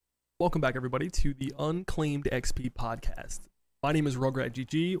Welcome back, everybody, to the Unclaimed XP podcast. My name is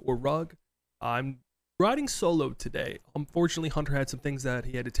RugratGG, or Rug. I'm riding solo today. Unfortunately, Hunter had some things that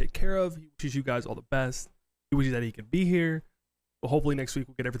he had to take care of. He wishes you guys all the best. He wishes that he could be here. But hopefully next week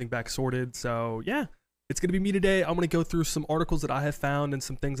we'll get everything back sorted. So yeah, it's going to be me today. I'm going to go through some articles that I have found and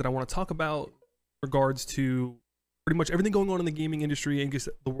some things that I want to talk about in regards to pretty much everything going on in the gaming industry and just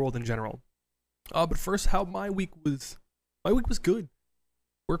the world in general. But first, how my week was. My week was good.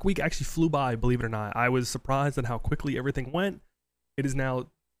 Work week actually flew by, believe it or not. I was surprised at how quickly everything went. It is now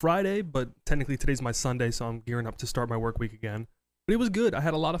Friday, but technically today's my Sunday, so I'm gearing up to start my work week again. But it was good. I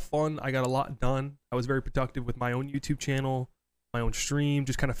had a lot of fun. I got a lot done. I was very productive with my own YouTube channel, my own stream,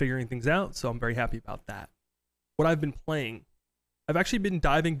 just kind of figuring things out, so I'm very happy about that. What I've been playing, I've actually been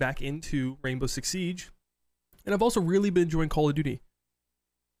diving back into Rainbow Six Siege, and I've also really been enjoying Call of Duty.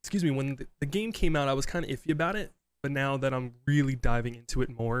 Excuse me, when the game came out, I was kind of iffy about it. But now that I'm really diving into it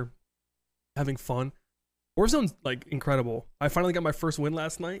more, having fun, Warzone's like incredible. I finally got my first win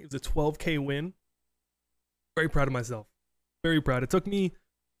last night. It was a 12K win. Very proud of myself. Very proud. It took me,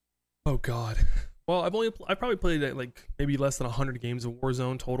 oh god. Well, I probably played like maybe less than 100 games of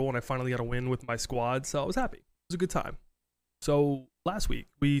Warzone total, and I finally got a win with my squad, so I was happy. It was a good time. So last week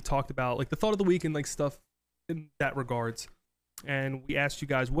we talked about like the thought of the week and like stuff in that regards, and we asked you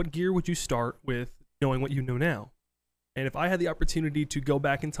guys, what gear would you start with knowing what you know now? And if I had the opportunity to go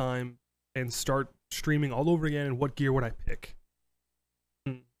back in time and start streaming all over again, what gear would I pick?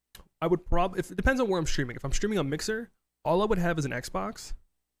 I would probably, if it depends on where I'm streaming. If I'm streaming on Mixer, all I would have is an Xbox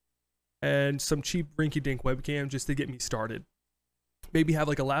and some cheap rinky-dink webcam just to get me started. Maybe have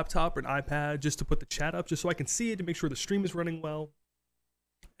like a laptop or an iPad just to put the chat up, just so I can see it to make sure the stream is running well,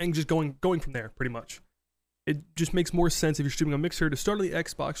 and just going from there pretty much. It just makes more sense if you're streaming on Mixer to start on the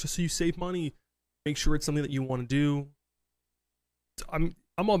Xbox just so you save money, make sure it's something that you want to do. I'm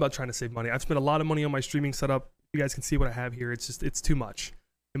all about trying to save money. I've spent a lot of money on my streaming setup. You guys can see what I have here. It's too much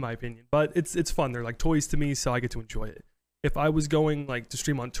in my opinion, but it's fun. They're like toys to me, so I get to enjoy it. If I was going like to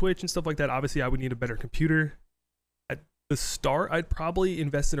stream on Twitch and stuff like that, obviously I would need a better computer. At the start, I'd probably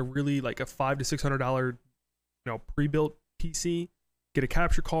invest in a really like a $500 to $600, pre-built PC, get a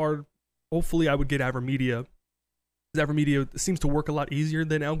capture card. Hopefully I would get AverMedia. AverMedia seems to work a lot easier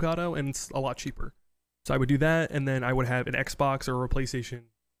than Elgato, and it's a lot cheaper. So I would do that, and then I would have an Xbox or a PlayStation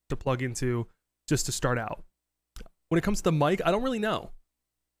to plug into just to start out. When it comes to the mic, I don't really know.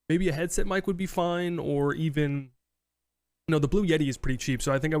 Maybe a headset mic would be fine, or even, the Blue Yeti is pretty cheap,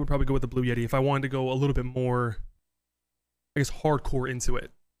 so I think I would probably go with the Blue Yeti if I wanted to go a little bit more, I guess, hardcore into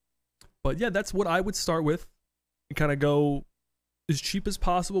it. But yeah, that's what I would start with, and kind of go as cheap as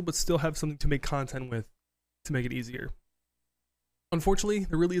possible, but still have something to make content with to make it easier. Unfortunately,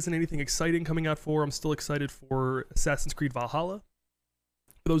 there really isn't anything exciting coming out for. I'm still excited for Assassin's Creed Valhalla.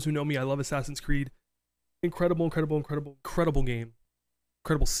 For those who know me, I love Assassin's Creed. Incredible game.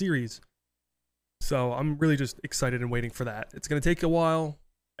 Incredible series. So I'm really just excited and waiting for that. It's going to take a while.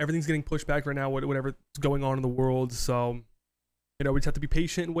 Everything's getting pushed back right now, whatever's going on in the world. So, we just have to be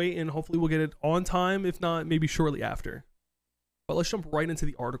patient and wait, and hopefully we'll get it on time, if not, maybe shortly after. But let's jump right into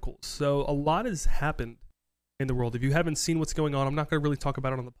the articles. So a lot has happened in the world. If you haven't seen what's going on, I'm not going to really talk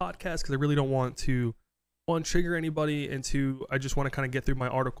about it on the podcast because I really don't want to, one, trigger anybody, and two, I just want to kind of get through my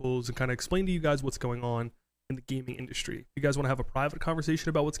articles and kind of explain to you guys what's going on in the gaming industry. If you guys want to have a private conversation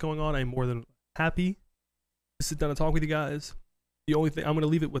about what's going on, I'm more than happy to sit down and talk with you guys. The only thing I'm going to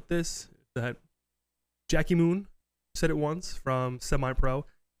leave it with this is that Jackie Moon said it once from Semi-Pro,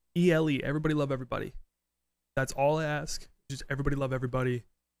 ELE, everybody love everybody. That's all I ask. Just everybody love everybody.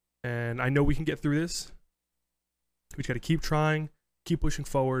 And I know we can get through this. We just got to keep trying, keep pushing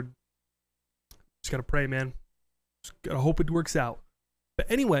forward. Just got to pray, man. Just got to hope it works out.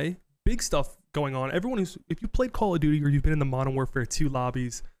 But anyway, big stuff going on. If you played Call of Duty or you've been in the Modern Warfare 2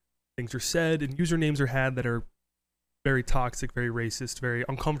 lobbies, things are said and usernames are had that are very toxic, very racist, very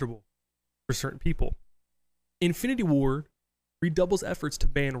uncomfortable for certain people. Infinity Ward redoubles efforts to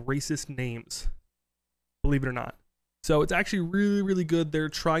ban racist names, believe it or not. So it's actually really, really good. They're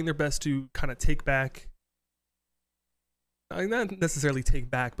trying their best to kind of take back, not necessarily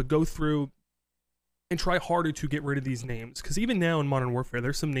take back, but go through and try harder to get rid of these names. Because even now in Modern Warfare,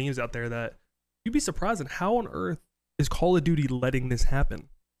 there's some names out there that you'd be surprised at how on earth is Call of Duty letting this happen.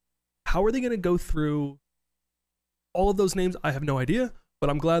 How are they going to go through all of those names? I have no idea, but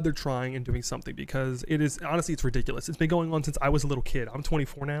I'm glad they're trying and doing something, because it's ridiculous. It's been going on since I was a little kid. I'm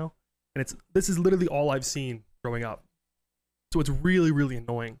 24 now, and this is literally all I've seen growing up. So it's really, really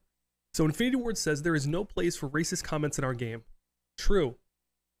annoying. So Infinity Ward says there is no place for racist comments in our game. True.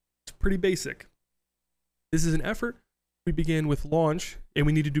 It's pretty basic. This is an effort We begin with launch, and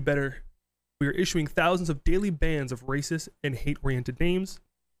we need to do better. We are issuing thousands of daily bans of racist and hate-oriented names.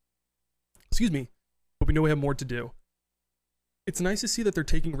 Excuse me, but we know we have more to do. It's nice to see that they're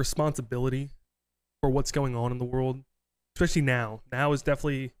taking responsibility for what's going on in the world, especially now. Now is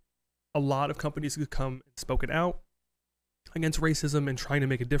definitely a lot of companies who come and spoken out against racism and trying to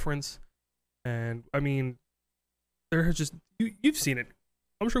make a difference. And I mean, there has just, you've seen it.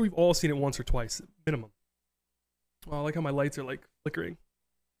 I'm sure we've all seen it once or twice, minimum. Well, I like how my lights are like flickering.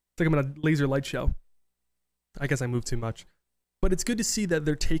 It's like I'm in a laser light show. I guess I moved too much. But it's good to see that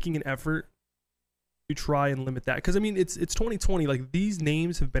they're taking an effort to try and limit that. Because I mean, it's 2020. Like, these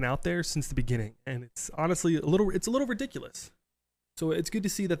names have been out there since the beginning, and it's honestly a little ridiculous. So it's good to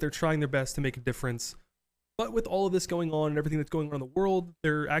see that they're trying their best to make a difference. But with all of this going on and everything that's going on in the world,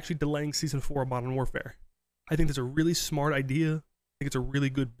 they're actually delaying season 4 of Modern Warfare. I think that's a really smart idea. I think it's a really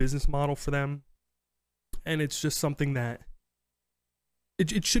good business model for them. And it's just something that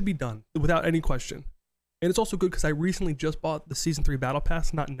it should be done without any question. And it's also good because I recently just bought the season 3 battle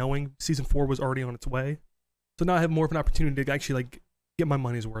pass, not knowing season 4 was already on its way. So now I have more of an opportunity to actually like get my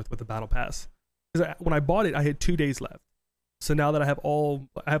money's worth with the battle pass. Because when I bought it, I had 2 days left. So now that I have all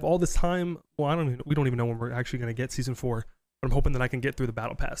this time, well, we don't even know when we're actually going to get season 4, but I'm hoping that I can get through the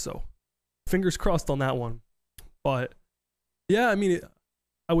battle pass. So fingers crossed on that one. But yeah, I mean,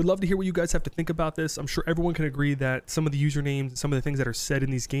 I would love to hear what you guys have to think about this. I'm sure everyone can agree that some of the usernames and some of the things that are said in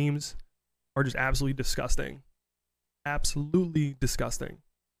these games are just absolutely disgusting. Absolutely disgusting.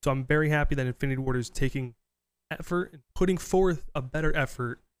 So I'm very happy that Infinity Ward is taking effort and putting forth a better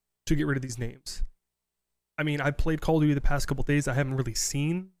effort to get rid of these names. I mean, I've played Call of Duty the past couple days. I haven't really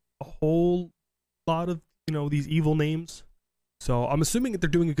seen a whole lot of, these evil names. So I'm assuming that they're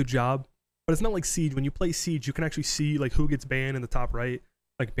doing a good job, but it's not like Siege. When you play Siege, you can actually see like who gets banned in the top right.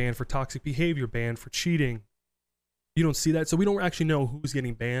 Like banned for toxic behavior, banned for cheating. You don't see that, so we don't actually know who's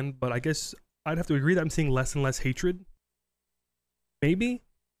getting banned, but I guess I'd have to agree that I'm seeing less and less hatred. Maybe?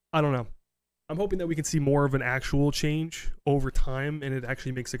 I don't know. I'm hoping that we can see more of an actual change over time, and it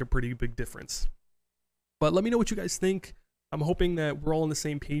actually makes like a pretty big difference. But let me know what you guys think. I'm hoping that we're all on the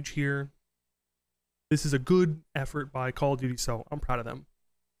same page here. This is a good effort by Call of Duty, so I'm proud of them.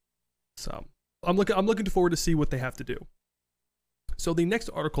 So I'm looking forward to see what they have to do. So the next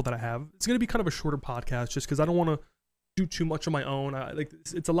article that I have, it's going to be kind of a shorter podcast just because I don't want to do too much on my own.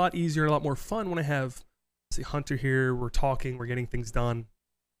 It's a lot easier and a lot more fun when I have, say, Hunter here. We're talking, we're getting things done.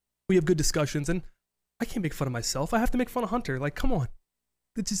 We have good discussions, and I can't make fun of myself. I have to make fun of Hunter. Like, come on.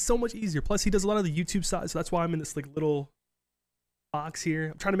 It's just so much easier. Plus, he does a lot of the YouTube side, so that's why I'm in this like little box here.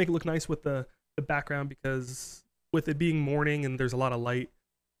 I'm trying to make it look nice with the background because with it being morning and there's a lot of light,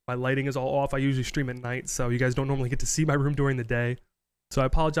 my lighting is all off. I usually stream at night, so you guys don't normally get to see my room during the day. So I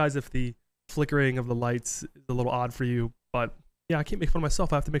apologize if the flickering of the lights is a little odd for you, but yeah, I can't make fun of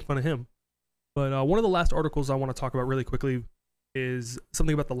myself. I have to make fun of him. But one of the last articles I want to talk about really quickly is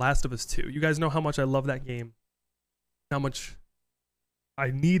something about The Last of Us 2. You guys know how much I love that game, how much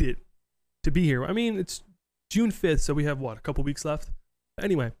I need it to be here. I mean, it's June 5th, so we have, what, a couple weeks left?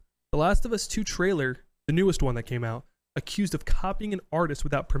 Anyway, The Last of Us 2 trailer, the newest one that came out, accused of copying an artist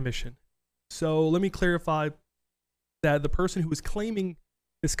without permission. So let me clarify that the person who is claiming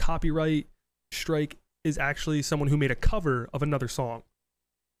this copyright strike is actually someone who made a cover of another song.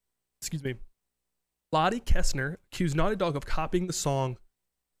 Excuse me. Lottie Kestner accused Naughty Dog of copying the song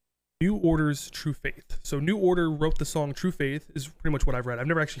New Order's True Faith. So New Order wrote the song True Faith, is pretty much what I've read. I've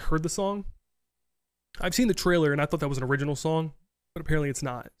never actually heard the song. I've seen the trailer and I thought that was an original song, but apparently it's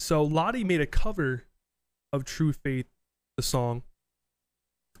not. So Lottie made a cover of True Faith, the song,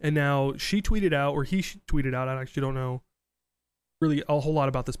 and now she tweeted out, or he tweeted out, I actually don't know really a whole lot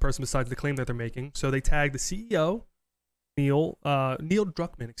about this person besides the claim that they're making. So they tagged the CEO, Neil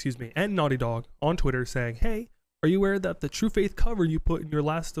Druckmann, and Naughty Dog on Twitter saying, "Hey, are you aware that the True Faith cover you put in your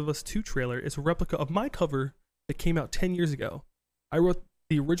Last of Us 2 trailer is a replica of my cover that came out 10 years ago? I wrote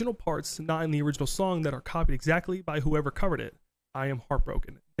the original parts, not in the original song, that are copied exactly by whoever covered it. I am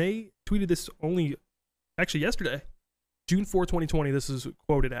heartbroken." They tweeted this actually yesterday, June 4, 2020. This is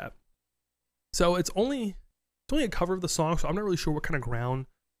quoted at. So it's only a cover of the song, so I'm not really sure what kind of ground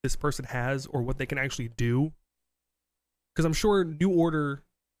this person has or what they can actually do. Because I'm sure New Order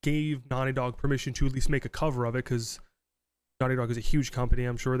gave Naughty Dog permission to at least make a cover of it, because Naughty Dog is a huge company.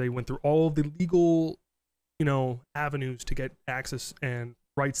 I'm sure they went through all of the legal, avenues to get access and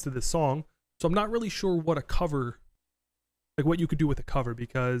rights to this song. So I'm not really sure what a cover, like what you could do with a cover,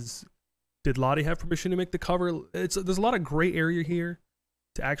 because did Lottie have permission to make the cover? There's a lot of gray area here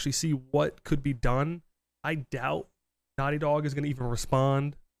to actually see what could be done. I doubt Naughty Dog is going to even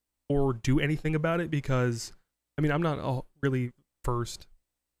respond or do anything about it, because I mean, I'm not really versed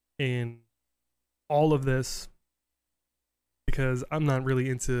in all of this because I'm not really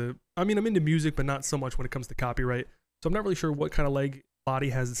into. I mean, I'm into music, but not so much when it comes to copyright. So I'm not really sure what kind of leg Lottie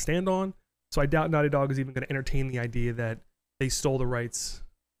has to stand on. So I doubt Naughty Dog is even going to entertain the idea that they stole the rights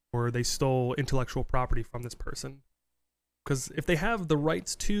or they stole intellectual property from this person. Because if they have the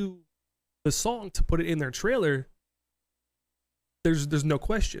rights to the song to put it in their trailer, there's no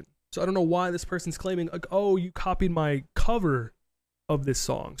question. So I don't know why this person's claiming, like, oh, you copied my cover of this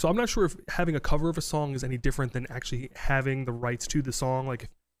song. So I'm not sure if having a cover of a song is any different than actually having the rights to the song. Like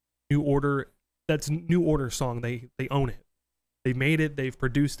New Order, that's New Order song. They own it. They made it. They've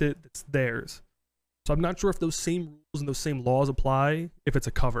produced it. It's theirs. So I'm not sure if those same rules and those same laws apply if it's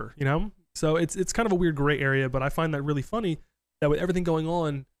a cover, you know? So it's kind of a weird gray area, but I find that really funny that with everything going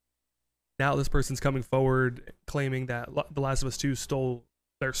on, now this person's coming forward claiming that The Last of Us 2 stole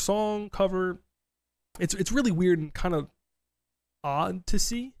their song cover. It's really weird and kind of odd to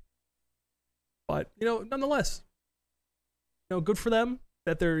see. But, nonetheless, good for them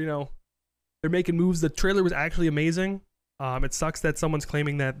that they're making moves. The trailer was actually amazing. It sucks that someone's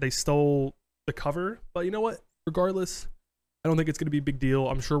claiming that they stole the cover, but you know what? Regardless, I don't think it's going to be a big deal.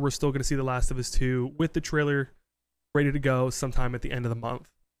 I'm sure we're still going to see The Last of Us 2 with the trailer ready to go sometime at the end of the month.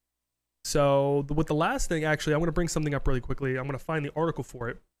 So with the last thing, actually, I'm going to bring something up really quickly. I'm going to find the article for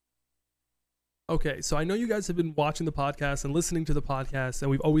it. Okay, so I know you guys have been watching the podcast and listening to the podcast,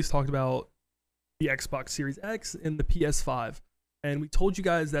 and we've always talked about the Xbox Series X and the PS5. And we told you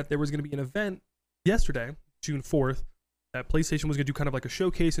guys that there was going to be an event yesterday, June 4th, that PlayStation was going to do kind of like a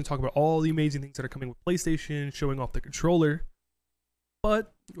showcase and talk about all the amazing things that are coming with PlayStation, showing off the controller.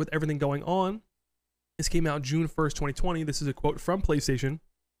 But with everything going on, this came out June 1st, 2020. This is a quote from PlayStation.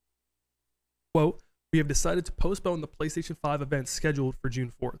 Quote, "We have decided to postpone the PlayStation 5 event scheduled for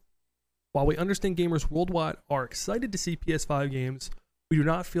June 4th. While we understand gamers worldwide are excited to see PS5 games, we do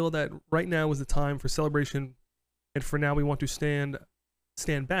not feel that right now is the time for celebration, and for now we want to stand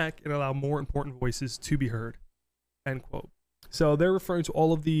back and allow more important voices to be heard." End quote. So they're referring to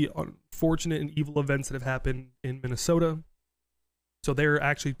all of the unfortunate and evil events that have happened in Minnesota. So they're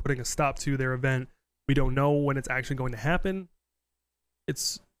actually putting a stop to their event. We don't know when it's actually going to happen.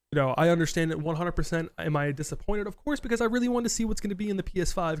 It's, I understand it 100%. Am I disappointed? Of course, because I really want to see what's going to be in the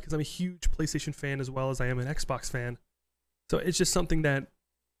PS5 because I'm a huge PlayStation fan as well as I am an Xbox fan. So it's just something that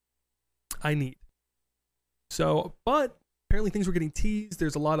I need. So, but apparently things were getting teased.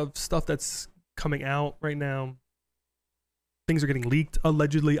 There's a lot of stuff that's coming out right now. Things are getting leaked,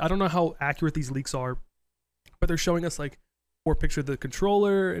 allegedly. I don't know how accurate these leaks are, but they're showing us like more picture of the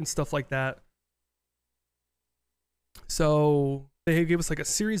controller and stuff like that. So they gave us like a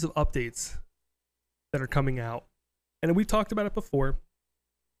series of updates that are coming out, and we've talked about it before.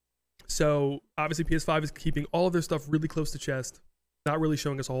 So obviously PS5 is keeping all of their stuff really close to chest, not really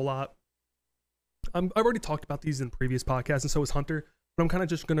showing us a whole lot. I've already talked about these in previous podcasts, and so is Hunter, but I'm kind of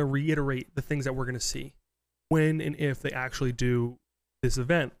just going to reiterate the things that we're going to see when and if they actually do this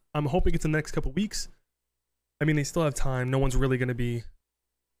event. I'm hoping it's in the next couple weeks. I mean, they still have time. No one's really going to be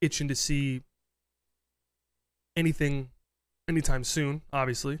itching to see anything anytime soon,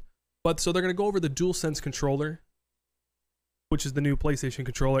 obviously. But so they're going to go over the DualSense controller, which is the new PlayStation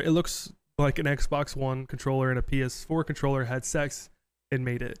controller. It looks like an Xbox One controller and a PS4 controller had sex and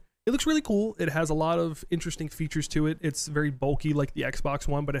made it. It looks really cool. It has a lot of interesting features to it. It's very bulky like the Xbox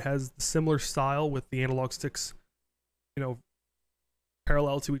One, but it has the similar style with the analog sticks,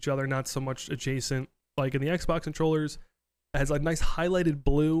 parallel to each other, not so much adjacent like in the Xbox controllers. It has like nice highlighted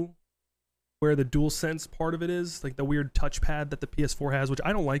blue where the DualSense part of it is, like the weird touchpad that the PS4 has, which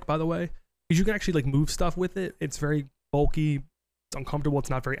I don't like, by the way, because you can actually like move stuff with it. It's very bulky, it's uncomfortable, it's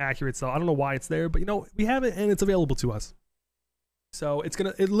not very accurate, so I don't know why it's there, but we have it and it's available to us. So it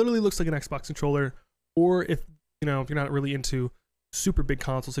literally looks like an Xbox controller, or if you're not really into super big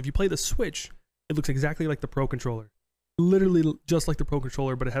consoles, if you play the Switch, it looks exactly like the Pro controller. Literally just like the Pro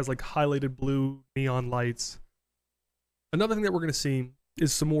controller, but it has like highlighted blue neon lights. Another thing that we're going to see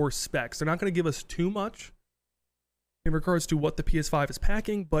is some more specs. They're not going to give us too much in regards to what the PS5 is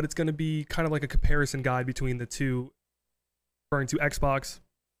packing, but it's going to be kind of like a comparison guide between the two, referring to Xbox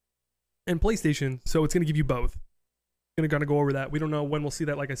and PlayStation. So it's going to give you both. Going to go over that. We don't know when we'll see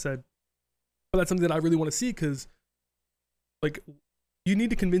that, like I said, but that's something that I really want to see, because you need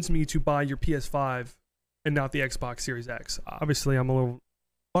to convince me to buy your PS5 and not the Xbox Series X. Obviously, I'm a little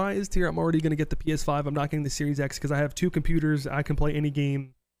biased here. I'm already going to get the PS5. I'm not getting the Series X because I have two computers. I can play any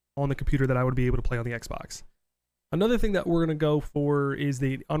game on the computer that I would be able to play on the Xbox. Another thing that we're going to go for is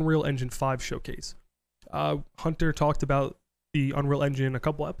the Unreal Engine 5 showcase. Hunter talked about the Unreal Engine a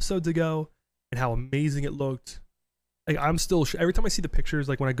couple episodes ago, and how amazing it looked. Like, I'm still every time I see the pictures,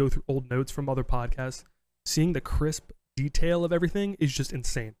 like when I go through old notes from other podcasts, seeing the crisp detail of everything is just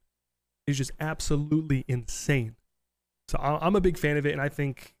insane. It's just absolutely insane. So I'm a big fan of it, and I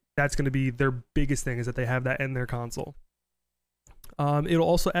think that's going to be their biggest thing, is that they have that in their console. It'll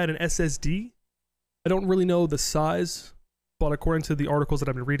also add an SSD. I don't really know the size, but according to the articles that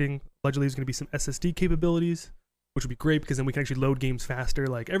I've been reading, allegedly there's going to be some SSD capabilities, which would be great because then we can actually load games faster.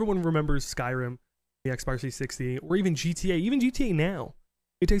 Like, everyone remembers Skyrim, the Xbox 360, or even GTA. Even GTA now,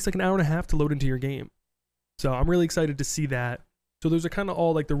 it takes like an hour and a half to load into your game. So I'm really excited to see that. So those are kind of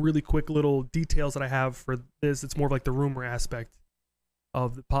all like the really quick little details that I have for this. It's more of like the rumor aspect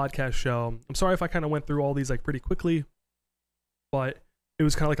of the podcast show. I'm sorry if I kind of went through all these like pretty quickly, but it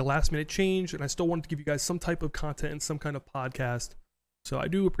was kind of like a last minute change, and I still wanted to give you guys some type of content and some kind of podcast. So I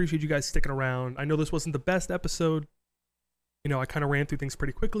do appreciate you guys sticking around. I know this wasn't the best episode. You know, I kind of ran through things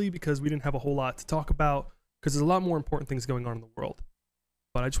pretty quickly because we didn't have a whole lot to talk about, because there's a lot more important things going on in the world.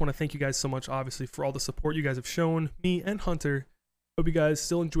 But I just want to thank you guys so much, obviously, for all the support you guys have shown me and Hunter. Hope you guys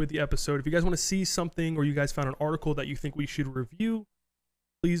still enjoyed the episode. If you guys want to see something, or you guys found an article that you think we should review,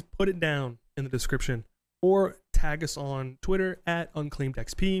 please put it down in the description, or tag us on Twitter at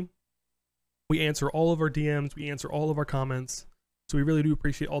unclaimedxp. We answer all of our DMs. We answer all of our comments. So we really do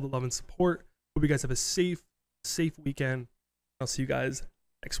appreciate all the love and support. Hope you guys have a safe weekend. I'll see you guys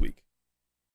next week.